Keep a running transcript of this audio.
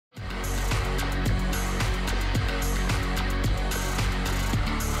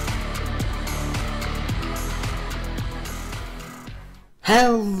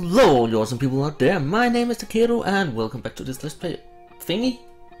Hello, you awesome people out there. My name is Takeru, and welcome back to this Let's Play thingy.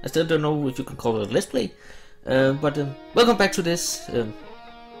 I still don't know if you can call it a Let's Play, but welcome back to this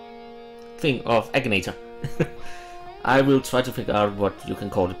thing of Akinator. I will try to figure out what you can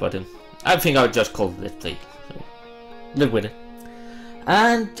call it, but I think I'll just call it Let's Play. So live with it.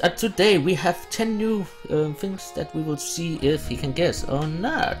 And today we have 10 new things that we will see if he can guess or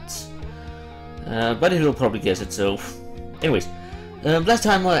not. But he'll probably guess it. So, anyways. Last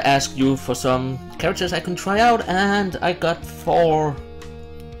time I asked you for some characters I can try out, and I got 4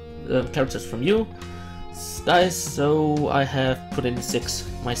 characters from you guys, so I have put in 6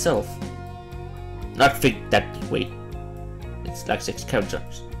 myself. Not think that way, it's like 6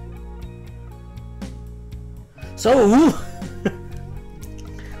 characters. So,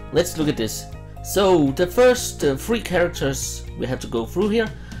 let's look at this. So, the first 3 characters we have to go through here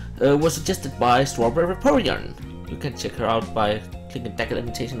was suggested by Strawberry Vaporeon. You can check her out by clicking that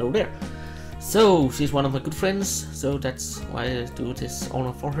invitation over there. So she's one of my good friends, so that's why I do this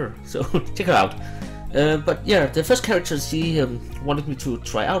honor for her. So check her out. But yeah, the first character she wanted me to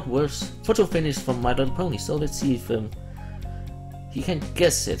try out was Photo Finish from My Little Pony. So let's see if he can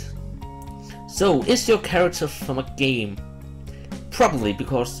guess it. So is your character from a game? Probably,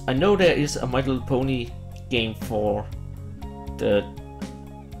 because I know there is a My Little Pony game for the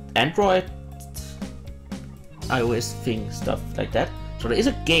Android iOS thing, stuff like that. So there is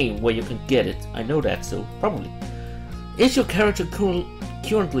a game where you can get it. I know that, so probably. Is your character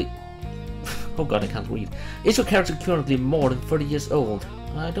currently... oh god, I can't read. Is your character currently more than 30 years old?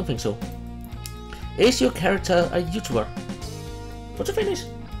 I don't think so. Is your character a YouTuber? Photo Finish?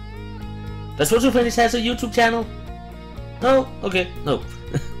 Does Photo Finish has a YouTube channel? No? Okay, no.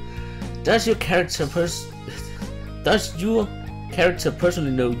 Does your character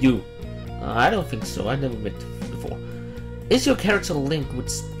personally know you? I don't think so. I never met before. Is your character linked with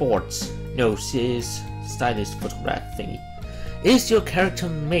sports? No, she is stylist photograph thingy. Is your character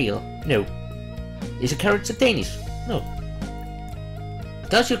male? No. Is your character Danish? No.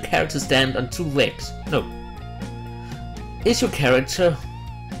 Does your character stand on 2 legs? No. Is your character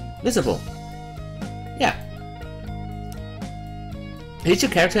visible? Yeah. Is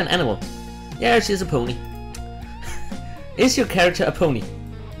your character an animal? Yeah, she is a pony. Is your character a pony?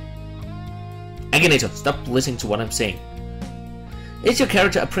 Akinator, stop listening to what I'm saying. Is your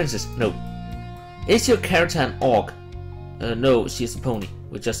character a princess? No. Is your character an orc? No, she's a pony.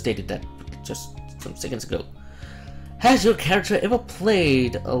 We just stated that just some seconds ago. Has your character ever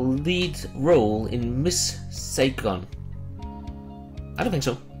played a lead role in Miss Saigon? I don't think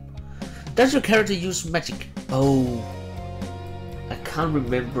so. Does your character use magic? Oh, I can't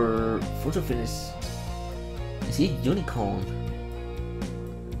remember. Photo Finish. Is he a unicorn?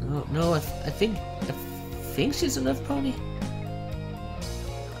 No, I think she's an elf pony.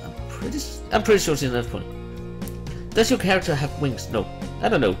 I'm pretty sure she's an elf pony. Does your character have wings? No, I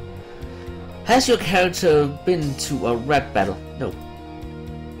don't know. Has your character been to a rap battle? No.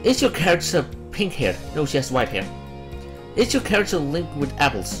 Is your character pink haired? No, she has white hair. Is your character linked with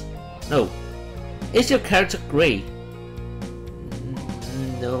apples? No. Is your character gray?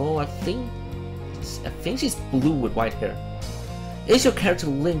 No, I think she's blue with white hair. Is your character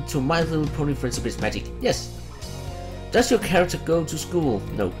linked to My Little Pony Friendship is Magic? Yes. Does your character go to school?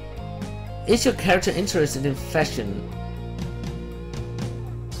 No. Is your character interested in fashion?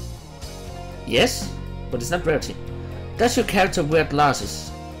 Yes, but it's not rarity. Does your character wear glasses?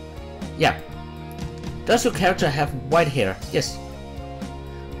 Yeah. Does your character have white hair? Yes.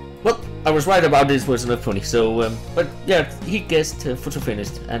 Well, I was right about this was an pony, so but yeah, he guessed Photo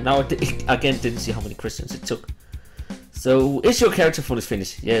Finished, and now I again didn't see how many questions it took. So, is your character Photo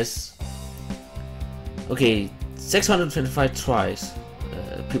Finish? Yes. Okay, 625 tries.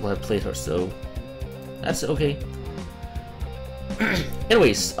 People have played her, so that's okay.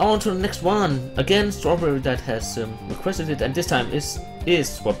 Anyways, on to the next one. Again, Strawberry that has requested it, and this time it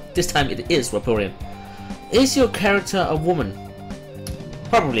is Vaporeon. Is your character a woman?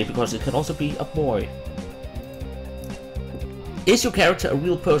 Probably, because it can also be a boy. Is your character a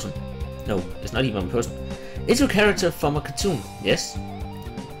real person? No, it's not even a person. Is your character from a cartoon? Yes.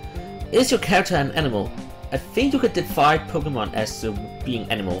 Is your character an animal? I think you could define Pokemon as being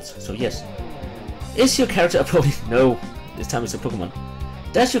animals, so yes. Is your character a pony? No, this time it's a Pokemon.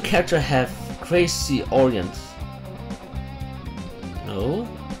 Does your character have crazy organs? No.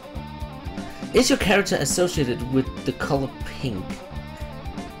 Is your character associated with the color pink?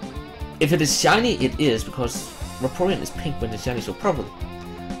 If it is shiny, it is, because Vaporeon is pink when it's shiny, so probably.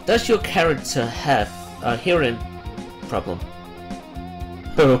 Does your character have a hearing problem?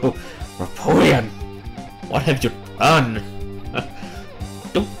 Oh, Vaporeon! What have you done?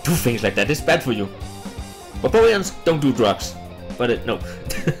 don't do things like that. It's bad for you. Barbarians don't do drugs. But no.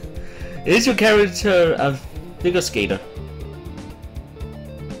 Is your character a figure skater?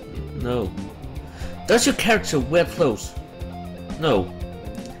 No. Does your character wear clothes? No.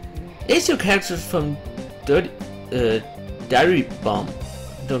 Is your character from Dairy Bomb?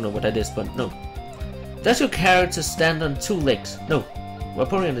 Don't know what that is, but no. Does your character stand on 2 legs? No.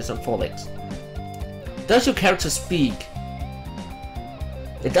 Vaporeon is on 4 legs. Does your character speak?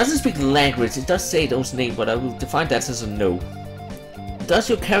 It doesn't speak language, it does say those names, but I will define that as a no. Does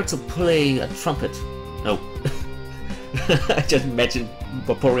your character play a trumpet? No. I just imagine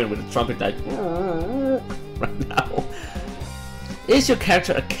Vaporeon with a trumpet like right now. Is your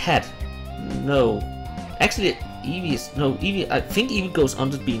character a cat? No. Actually, Eevee is no. Eevee. I think Eevee goes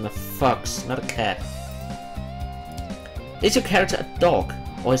under being a fox, not a cat. Is your character a dog,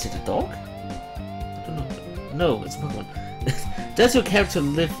 or is it a dog? I don't know. No, it's a Pokemon. Does your character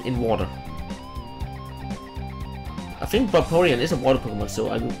live in water? I think Vaporeon is a water Pokemon, so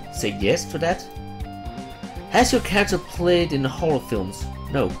I will say yes to that. Has your character played in horror films?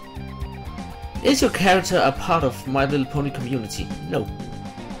 No. Is your character a part of My Little Pony community? No.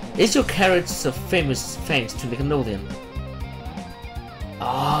 Is your character famous thanks to Nickelodeon?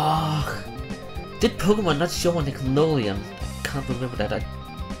 Ah, did Pokemon not show on Nickelodeon? I can't remember that.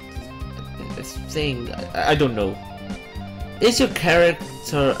 It's saying I don't know. Is your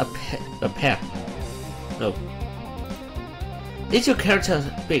character a pair? No. Is your character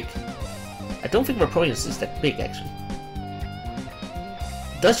big? I don't think Vaporeon is that big actually.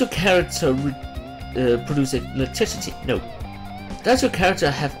 Does your character produce electricity? No. Does your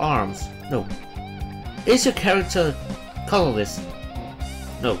character have arms? No. Is your character colorless?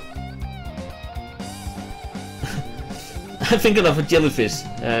 No. I'm thinking of a jellyfish.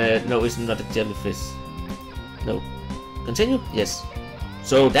 No, it's not a jellyfish. No. Continue? Yes.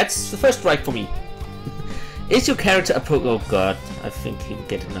 So that's the first strike for me. Is your character a Oh god, I think he will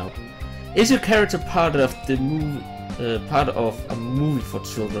get it now. Is your character part of the movie? Part of a movie for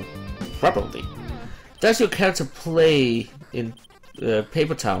children? Probably. Does your character play in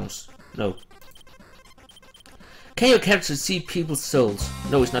paper towns? No. Can your character see people's souls?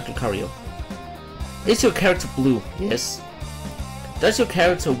 No, it's not Lucario. Is your character blue? Yes. Does your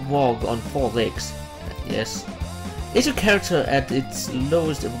character walk on 4 legs? Yes. Is your character at its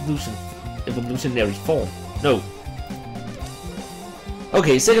lowest evolutionary form? No.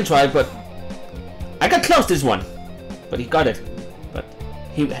 Okay, second try, but I got close this one. But he got it. But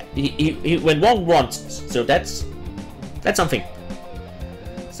he went wrong once, so that's something.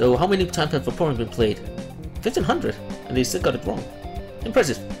 So how many times has Vaporeon been played? 1500, and they still got it wrong.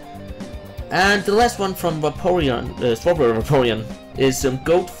 Impressive. And the last one from Vaporeon, Strawberry Vaporeon, is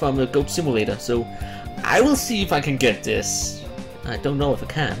Goat from the Goat Simulator. So I will see if I can get this. I don't know if I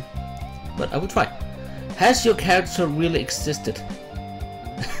can, but I will try. Has your character really existed?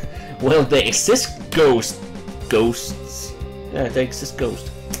 Well, there exist ghosts. Yeah, there exist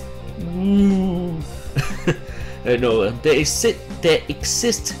ghosts. No, there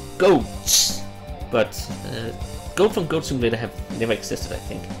exist goats, but Goat from Goat Simulator have never existed, I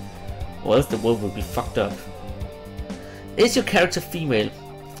think, or else the world would be fucked up. Is your character female?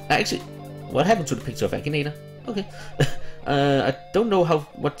 Actually, what happened to the picture of Akinator? Okay, I don't know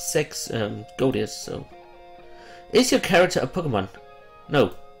what sex Goat is. So, is your character a Pokemon?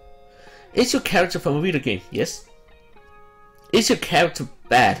 No. Is your character from a video game? Yes. Is your character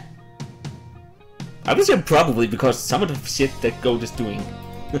bad? I would say probably, because some of the shit that Goat is doing.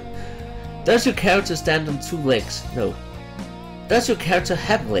 Does your character stand on 2 legs? No. Does your character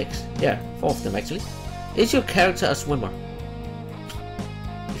have legs? Yeah, 4 of them actually. Is your character a swimmer?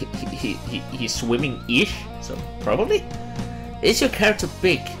 He's swimming-ish, so probably. Is your character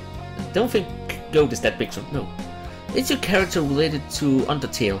big? I don't think Goat is that big, so no. Is your character related to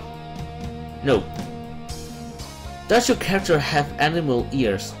Undertale? No. Does your character have animal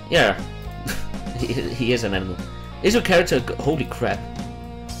ears? Yeah. he is an animal. Is your character... Holy crap.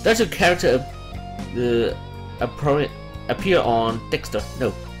 Does your character appear on Dexter?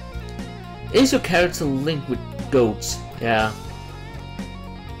 No. Is your character linked with goats? Yeah.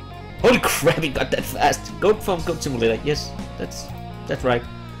 Holy crap, he got that fast. Goat from Goat Simulator. Yes, that's right.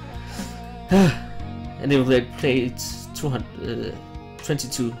 And they played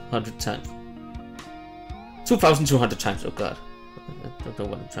 2,200 times. 2,200 times, oh god. I don't know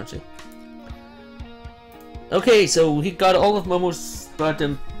what I'm trying to say. Okay, so he got all of Momo's, but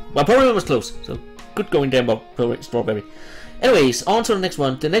Vaporeon was close, so good going there, Strawberry. Anyways, on to the next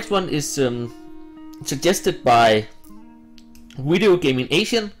one. The next one is suggested by Video Gaming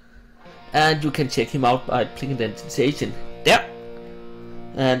Asian, and you can check him out by clicking the invitation there.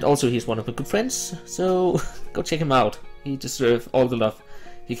 And also he's one of my good friends, so go check him out. He deserves all the love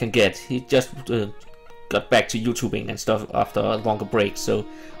he can get. He just got back to YouTubing and stuff after a longer break, so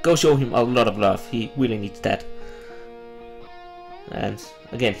go show him a lot of love. He really needs that. And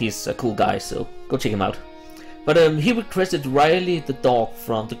again, he's a cool guy, so go check him out. But he requested Riley the dog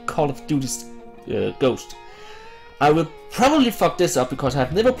from the Call of Duty Ghost. I will probably fuck this up because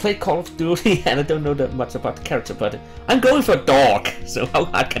I've never played Call of Duty and I don't know that much about the character, but I'm going for a dog, so how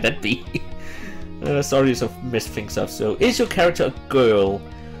hard can that be? Sorry to mess things up. So, is your character a girl?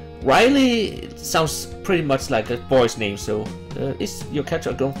 Riley sounds pretty much like a boy's name, so is your character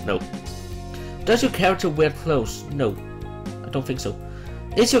a girl? No. Does your character wear clothes? No. I don't think so.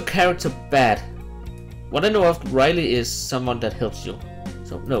 Is your character bad? What I know of Riley is someone that helps you,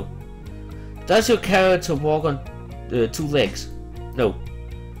 so no. Does your character walk on 2 legs? No.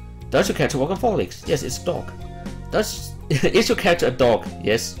 Does your character walk on 4 legs? Yes, it's a dog. Is your character a dog?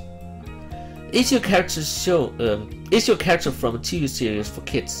 Yes. Is your character is your character from a TV series for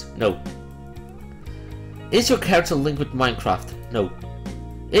kids? No. Is your character linked with Minecraft? No.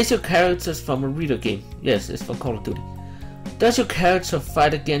 Is your character from a video game? Yes, it's from Call of Duty. Does your character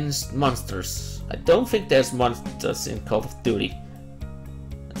fight against monsters? I don't think there's monsters in Call of Duty.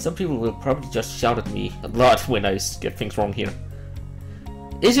 Some people will probably just shout at me a lot when I get things wrong here.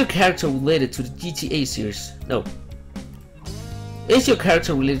 Is your character related to the GTA series? No. Is your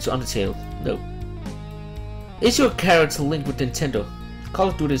character related to Undertale? No. Is your character linked with Nintendo? Call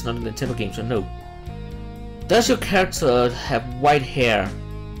of Duty is not a Nintendo game, so no. Does your character have white hair?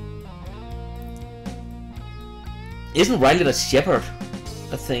 Isn't Riley the shepherd?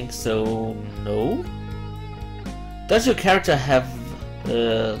 I think so. No. Does your character have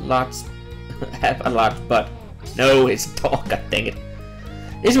a large butt? No, it's a dog. God dang it.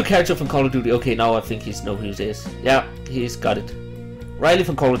 Is your character from Call of Duty? Okay, now I think he's know who he is. Yeah, he's got it. Riley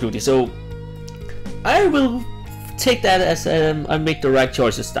from Call of Duty. So I will take that as I make the right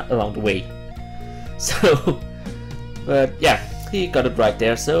choices along the way. So, but yeah, he got it right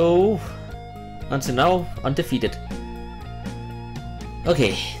there. So until now, undefeated.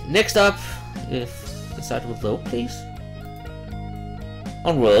 Okay, next up, if the site will load, please.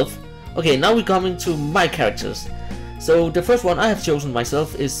 On World. Okay, now we're coming to my characters. So the first one I have chosen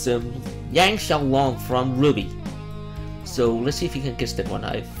myself is Yang Xiaolong from Ruby. So let's see if you can guess that one.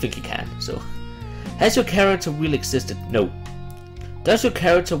 I think you can. So, has your character really existed? No. Does your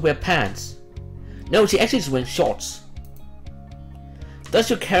character wear pants? No, she actually is wearing shorts. Does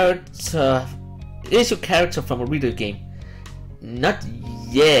your character is your character from a video game? Not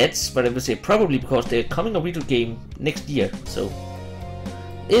yet, but I would say probably because they're coming a video game next year. So,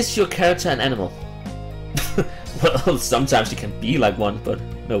 is your character an animal? Well, sometimes it can be like one, but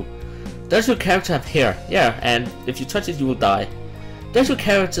no. Does your character have hair? Yeah, and if you touch it, you will die. Does your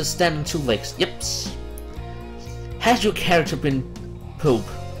character stand on 2 legs? Yep. Has your character been Pope?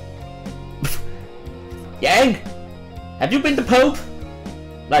 Yang! Have you been the Pope?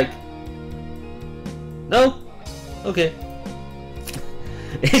 Like... No? Okay.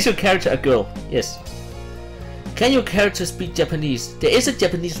 Is your character a girl? Yes. Can your character speak Japanese? There is a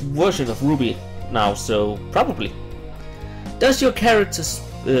Japanese version of Ruby now, so probably. Does your character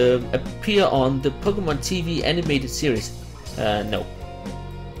appear on the Pokemon TV animated series? No.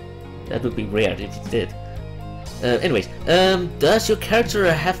 That would be rare if it did. Anyways, does your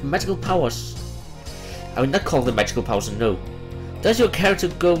character have magical powers? I would not call them magical powers, no. Does your character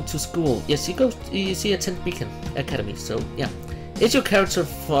go to school? Yes, she attends Beacon Academy, so yeah. Is your character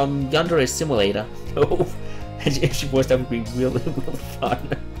from Yandere Simulator? No. If she was, that would be really fun.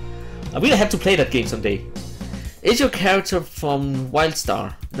 I really have to play that game someday. Is your character from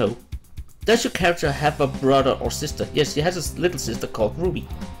Wildstar? No. Does your character have a brother or sister? Yes, she has a little sister called Ruby.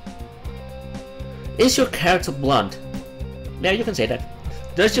 Is your character blonde? Yeah, you can say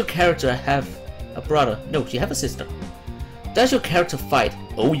that. Does your character have a brother? No, she has a sister. Does your character fight?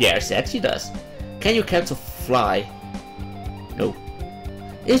 Oh yes, that she does. Can your character fly? No.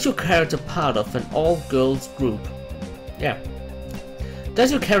 Is your character part of an all-girls group? Yeah.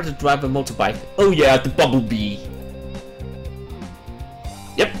 Does your character drive a motorbike? Oh yeah, the Bumblebee.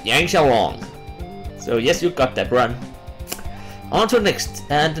 Yep, Yang Xiaolong. So yes, you got that run. On to the next,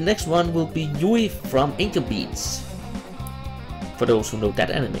 and the next one will be Yui from Angel Beats. For those who know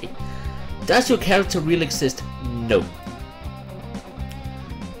that anime. Does your character really exist? No.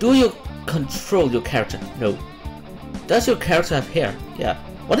 Do you control your character? No. Does your character have hair? Yeah.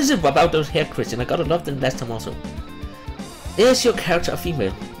 What is it about those hair, Christian? I got a lot of them last time also. Is your character a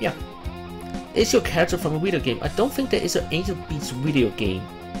female? Yeah. Is your character from a video game? I don't think there is an Angel Beats video game.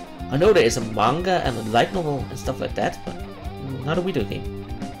 I know there is a manga and a light novel and stuff like that, but not a video game.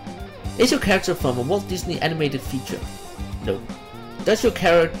 Is your character from a Walt Disney animated feature? No. Does your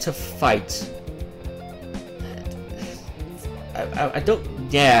character fight? I don't...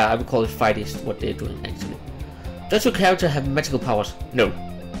 Yeah, I would call it fight is what they're doing actually. Does your character have magical powers? No.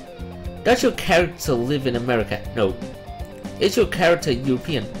 Does your character live in America? No. Is your character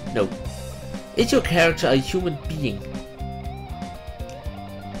European? No. Is your character a human being?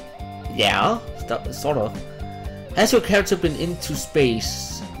 Yeah, sort of. Has your character been into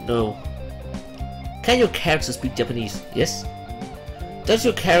space? No. Can your character speak Japanese? Yes. Does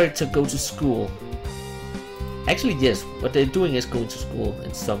your character go to school? Actually, yes. What they're doing is going to school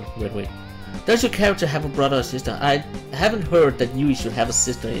in some weird way. Does your character have a brother or sister? I haven't heard that Yui should have a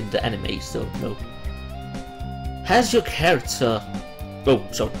sister in the anime, so no. Has your character... Oh,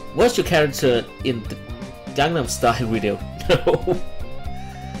 sorry. Was your character in the Gangnam Style video? No.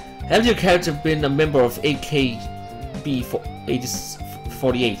 Has your character been a member of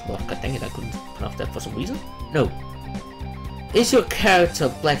AKB48? Oh, god dang it, I couldn't pronounce that for some reason. No. Is your character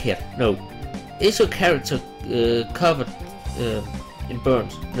black hair? No. Is your character covered in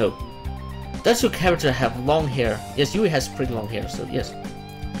burns? No. Does your character have long hair? Yes, Yui has pretty long hair, so yes.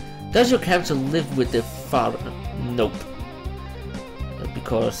 Does your character live with their father? Nope.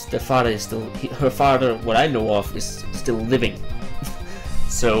 Because their father is still... her father, what I know of, is still living.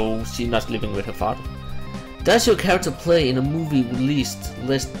 So she's not living with her father. Does your character play in a movie released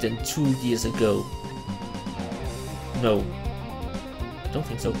less than 2 years ago? No. I don't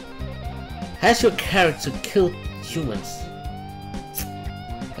think so. Has your character killed humans?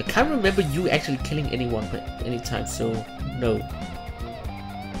 I can't remember you actually killing anyone anytime, so no.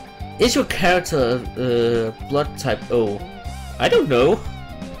 Is your character blood type O? I don't know.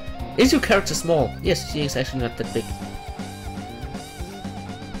 Is your character small? Yes, she is actually not that big.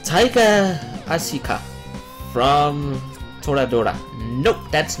 Taiga Asika from Toradora. Nope,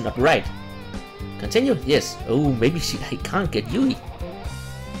 that's not right. Continue? Yes. Oh, maybe I can't get Yui.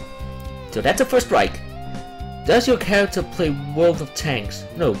 So that's the first strike. Does your character play World of Tanks?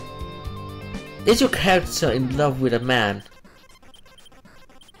 No. Is your character in love with a man?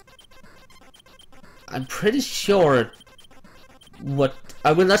 I'm pretty sure what...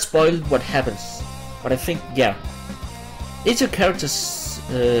 I will not spoil what happens, but I think, yeah. Is your character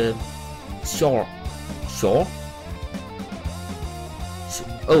Sure?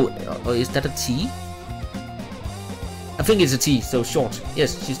 Oh, is that a T? I think it's a T, so short.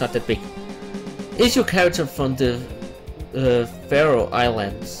 Yes, she's not that big. Is your character from the Faroe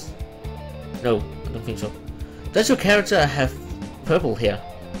Islands? No, I don't think so. Does your character have purple hair?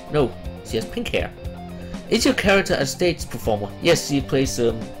 No, she has pink hair. Is your character a stage performer? Yes, she plays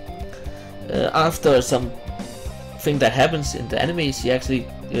after some thing that happens in the anime, she actually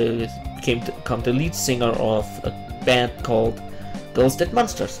become the lead singer of a band called Girls Dead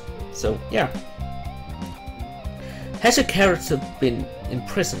Monsters. So yeah. Has your character been in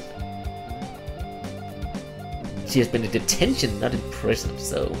prison? She has been in detention, not in prison,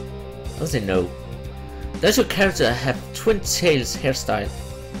 so I'll say no. Does your character have twin tails hairstyle?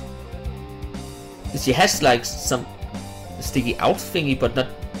 She has like some sticky out thingy, but not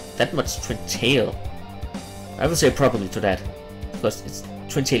that much twin tail. I would say probably to that, because it's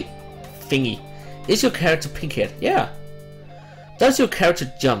twin tail thingy. Is your character pink haired? Yeah. Does your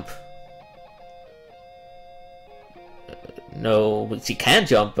character jump? No, she can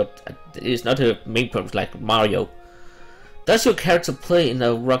jump, but it's not her main purpose like Mario. Does your character play in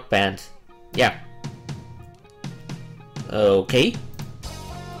a rock band? Yeah. Okay.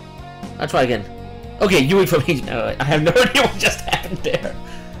 I'll try again. Okay, Yui for me. I have no idea what just happened there.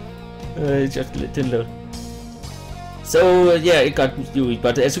 Just didn't load. So yeah, it got Yui,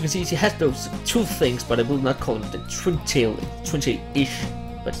 but as you can see, she has those two things, but I will not call them the twin tail-ish.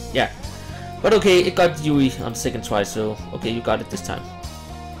 But yeah. But okay, it got Yui on the second try, so okay, you got it this time.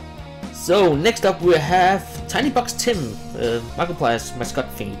 So next up we have Tiny Box Tim, Markiplier's mascot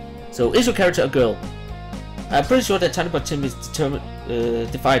thingy. So is your character a girl? I'm pretty sure that Tiny Box Tim is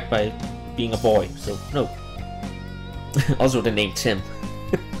defined by being a boy, so no. Also the name Tim.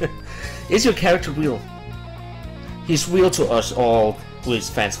 Is your character real? He's real to us all who is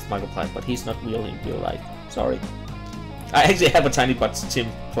fans of Markiplier, but he's not real in real life. Sorry. I actually have a Tiny Box Tim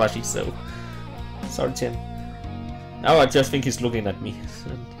plushie, so sorry Tim. Now I just think he's looking at me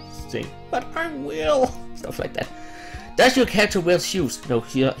and saying, but I'm Will! Stuff like that. Does your character wear shoes? No,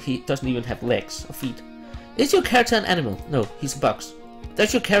 he doesn't even have legs or feet. Is your character an animal? No, he's a box.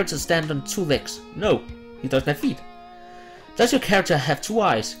 Does your character stand on 2 legs? No, he doesn't have feet. Does your character have 2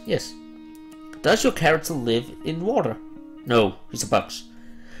 eyes? Yes. Does your character live in water? No, he's a box.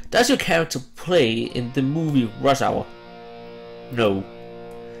 Does your character play in the movie Rush Hour? No.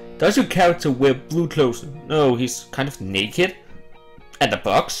 Does your character wear blue clothes? No, he's kind of naked. And a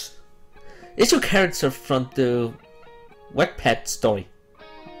box. Is your character from the Wattpad story?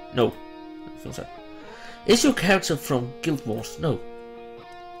 No. I think so. Is your character from Guild Wars? No.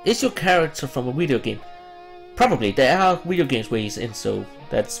 Is your character from a video game? Probably. There are video games where he's in, so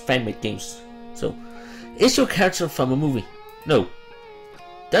that's fan-made games. So, is your character from a movie? No.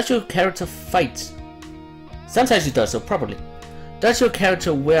 Does your character fight? Sometimes he does, so probably. Does your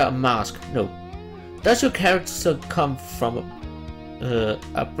character wear a mask? No. Does your character come from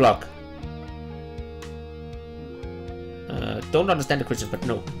a blog? Don't understand the question, but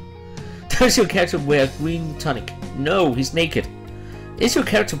no. Does your character wear green tonic? No, he's naked. Is your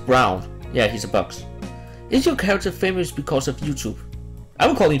character brown? Yeah, he's a box. Is your character famous because of YouTube? I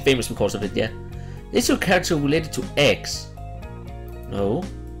would call him famous because of it, yeah. Is your character related to eggs? No,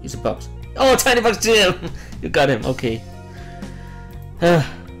 he's a box. Oh, Tiny Box Jim! You got him, okay.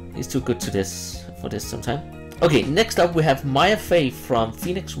 He's too good to this for this sometime. Okay, next up we have Maya Fey from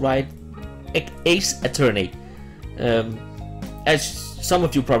Phoenix Wright Ace Attorney. As some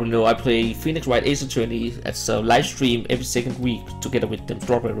of you probably know, I play Phoenix Wright Ace Attorney as a live stream every second week together with them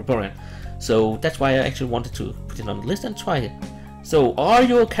Strawberry Rebellion. So that's why I actually wanted to put it on the list and try it. So, are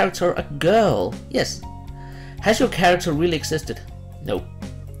your character a girl? Yes. Has your character really existed? No.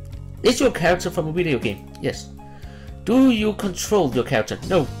 Is your character from a video game? Yes. Do you control your character?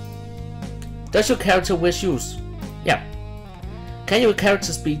 No. Does your character wear shoes? Yeah. Can your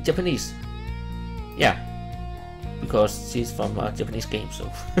character speak Japanese? Yeah. Because she's from a Japanese game,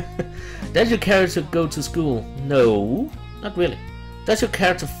 so. Does your character go to school? No. Not really. Does your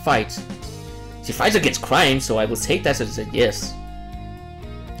character fight? She fights against crime, so I will take that as a yes.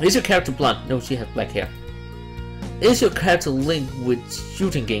 Is your character blonde? No, she has black hair. Is your character linked with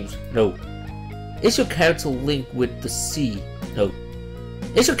shooting games? No. Is your character linked with the sea? No.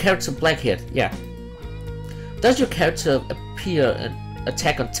 Is your character black-haired? Yeah. Does your character appear in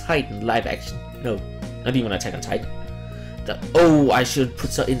Attack on Titan live action? No. Not even Attack on Titan. Oh, I should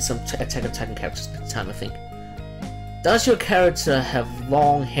put in some Attack on Titan characters next time, I think. Does your character have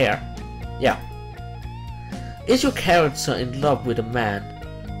long hair? Yeah. Is your character in love with a man?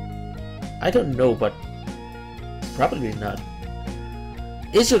 I don't know, but probably not.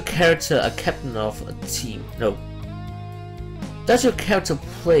 Is your character a captain of a team? No. Does your character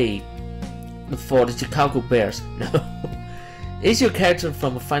play for the Chicago Bears? No. Is your character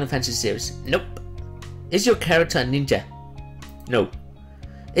from a Final Fantasy series? Nope. Is your character a ninja? No.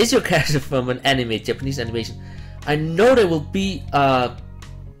 Is your character from an anime, Japanese animation? I know there will be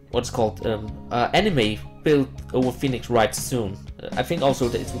what's called anime built over Phoenix Wright soon. I think also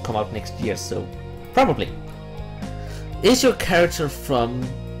that it will come out next year, so probably. Is your character from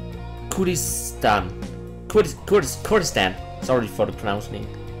Kurdistan? Kurdistan. Sorry for the pronouncing.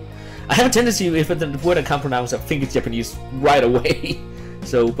 I have a tendency, if the word I can't pronounce, I think it's Japanese right away.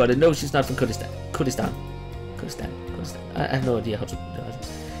 So, but no, she's not from Kurdistan. I have no idea how to pronounce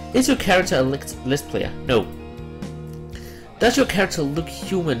it. Is your character a list player? No. Does your character look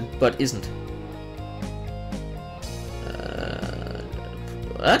human but isn't?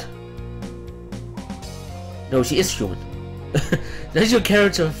 What? No, she is human. Does your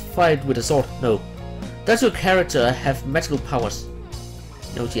character fight with a sword? No. Does your character have magical powers?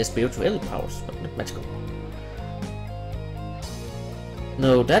 No, she has spiritual powers, but not magical.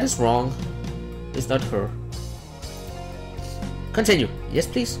 No, that is wrong. It's not her. Continue. Yes,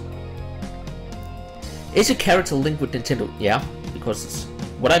 please. Is your character linked with Nintendo? Yeah, because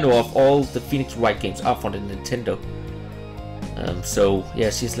what I know of, all the Phoenix Wright games are for the Nintendo. So, yeah,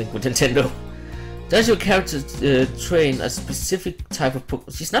 she's linked with Nintendo. Does your character train a specific type of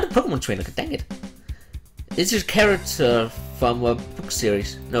Pokemon? She's not a Pokemon trainer, dang it. Is your character from a book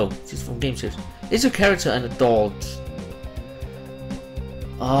series? No, she's from game series. Is your character an adult?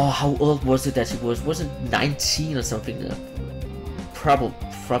 Oh, how old was it that she was? Was it 19 or something?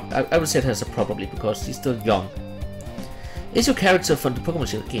 I would say it has a probably because she's still young. Is your character from the Pokemon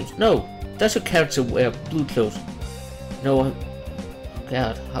series games? No. Does your character wear blue clothes? No.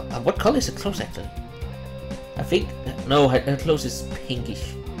 God, what color is her clothes actually? I think no, her clothes is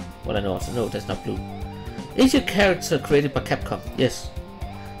pinkish. What I know, so no, that's not blue. Is your character created by Capcom? Yes.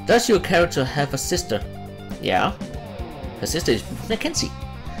 Does your character have a sister? Yeah. Her sister is Mackenzie.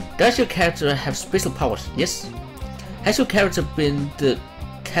 Does your character have special powers? Yes. Has your character been the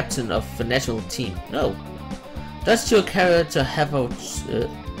captain of a national team? No. Does your character have a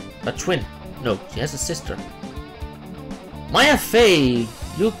twin? No, she has a sister. Maya Fey,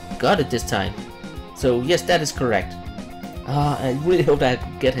 you got it this time. So yes, that is correct. I really hope I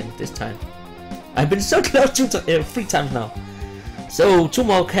get him this time. I've been so close to 3 times now. So 2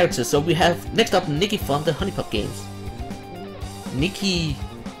 more characters. So we have next up Nikki from the Honeypot games. Nikki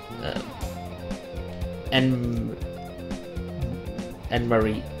and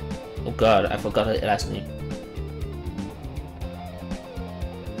Marie. Oh god, I forgot her last name.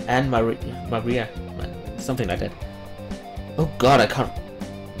 And Maria, something like that. Oh god, I can't.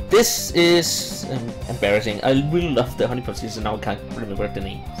 This is embarrassing. I really love the Honeypot series, and now I can't remember the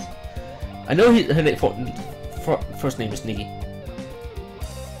names. I know her first name is Nikki.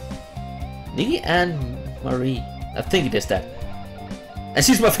 Nikki and Marie. I think it is that. And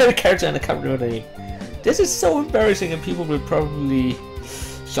she's my favorite character, and I can't remember the name. This is so embarrassing, and people will probably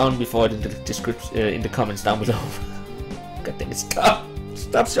shun me for it in the description, in the comments down below. God dang it!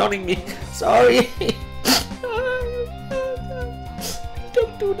 Stop shunning me. Sorry.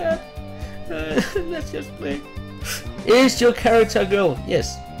 Don't do that. Let's just play. Is your character a girl?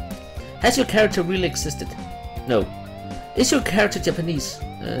 Yes. Has your character really existed? No. Is your character Japanese?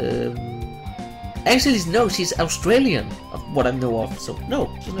 Actually, no. She's Australian, of what I know of. So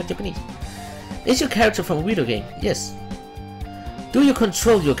no, she's not Japanese. Is your character from a video game? Yes. Do you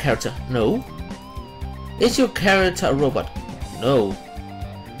control your character? No. Is your character a robot? No.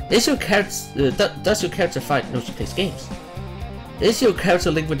 Is your character does your character fight? No, she plays games. Is your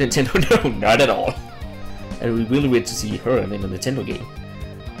character linked with Nintendo? No, not at all. And we really wait to see her in a Nintendo game.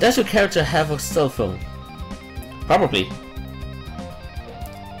 Does your character have a cell phone? Probably.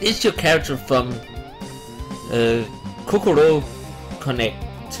 Is your character from Kokoro Connect?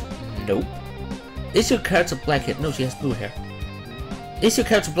 Nope. Is your character blackhead? No, she has blue hair. Is your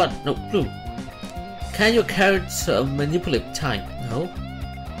character blonde? No, blue. Can your character manipulate time? No.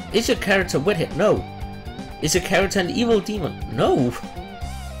 Is your character wet-head? No. Is your character an evil demon? No.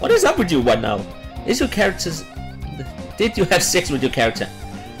 What is up with you right now? Is your character... Did you have sex with your character?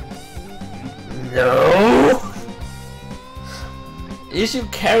 No. Is your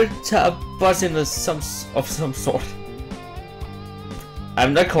character a boss in some sort?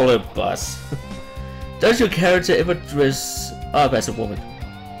 I'm not calling her a boss. Does your character ever dress up as a woman?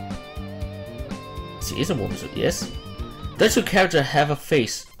 She is a woman, so yes. Does your character have a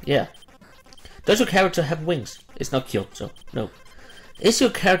face? Yeah. Does your character have wings? It's not cute, so no. Is your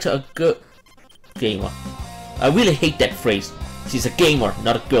character a girl gamer? I really hate that phrase. She's a gamer,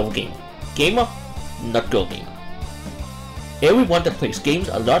 not a girl gamer. Gamer, not girl gamer. Everyone that plays games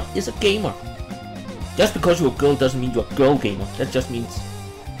a lot is a gamer. Just because you're a girl doesn't mean you're a girl gamer. That just means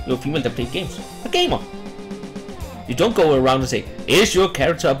you're a female that plays games. A gamer. You don't go around and say, is your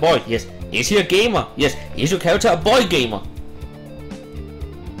character a boy? Yes. Is he a gamer? Yes. Is your character a boy gamer?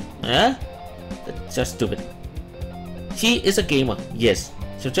 Huh? That's just stupid. She is a gamer. Yes.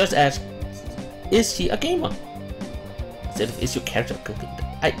 So just ask, is she a gamer? Instead of, is your character a girl gamer?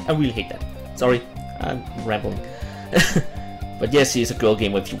 I really hate that. Sorry, I'm rambling. But yes, she is a girl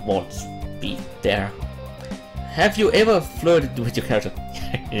gamer if you want to be there. Have you ever flirted with your character?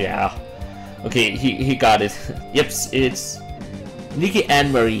 Yeah. Okay, he got it. Yep, it's Nikki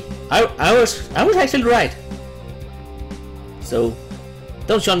and Marie. I was actually right. So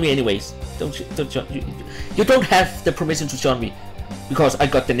don't shun me anyways. Don't shun, you don't have the permission to shun me because I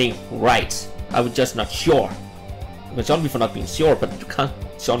got the name right. I was just not sure. You can shun me for not being sure, but you can't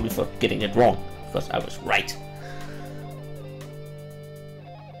shun me for getting it wrong because I was right.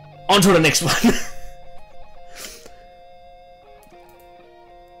 On to the next one.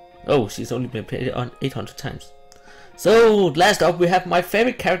 Oh, she's only been played on 800 times. So, last up we have my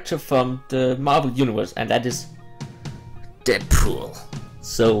favorite character from the Marvel Universe, and that is Deadpool.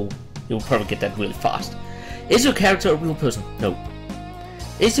 So, you'll probably get that really fast. Is your character a real person? No.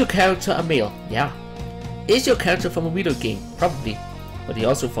 Is your character a male? Yeah. Is your character from a video game? Probably. But he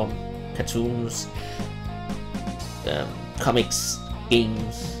also from cartoons, comics,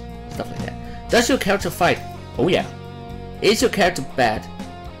 games, stuff like that. Does your character fight? Oh yeah. Is your character bad?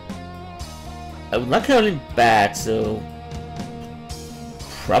 I'm not currently bad, so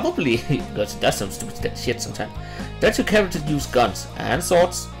probably because it does some stupid shit sometimes. Does your character use guns and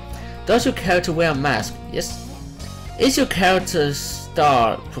swords? Does your character wear a mask? Yes. Is your character a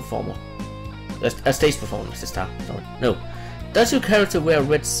star performer? A stage performer is a star. Sorry. No. Does your character wear a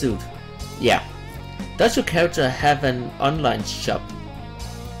red suit? Yeah. Does your character have an online shop?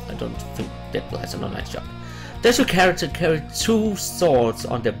 I don't think Deadpool has an online shop. Does your character carry 2 swords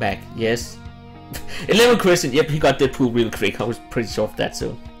on their back? Yes. 11 question. Yep, he got Deadpool real quick. I was pretty sure of that,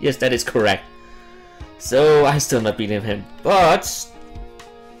 so yes, that is correct. So I still not beating him, but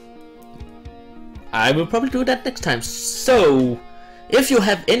I will probably do that next time. So if you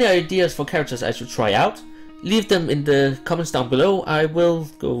have any ideas for characters I should try out, leave them in the comments down below. I will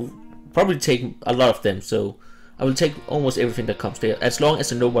go probably take a lot of them, so I will take almost everything that comes there, as long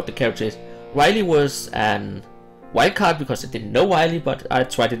as I know what the character is. Riley was an wild card because I didn't know Riley, but I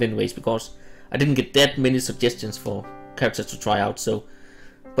tried it anyways because I didn't get that many suggestions for characters to try out. So,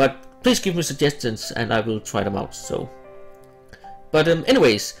 but please give me suggestions and I will try them out. So, but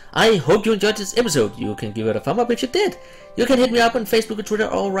anyways, I hope you enjoyed this episode. You can give it a thumb up if you did. You can hit me up on Facebook or Twitter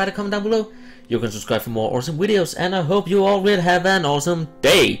or write a comment down below. You can subscribe for more awesome videos, and I hope you all will have an awesome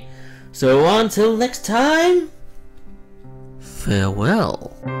day. So until next time,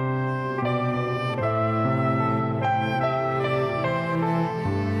 farewell.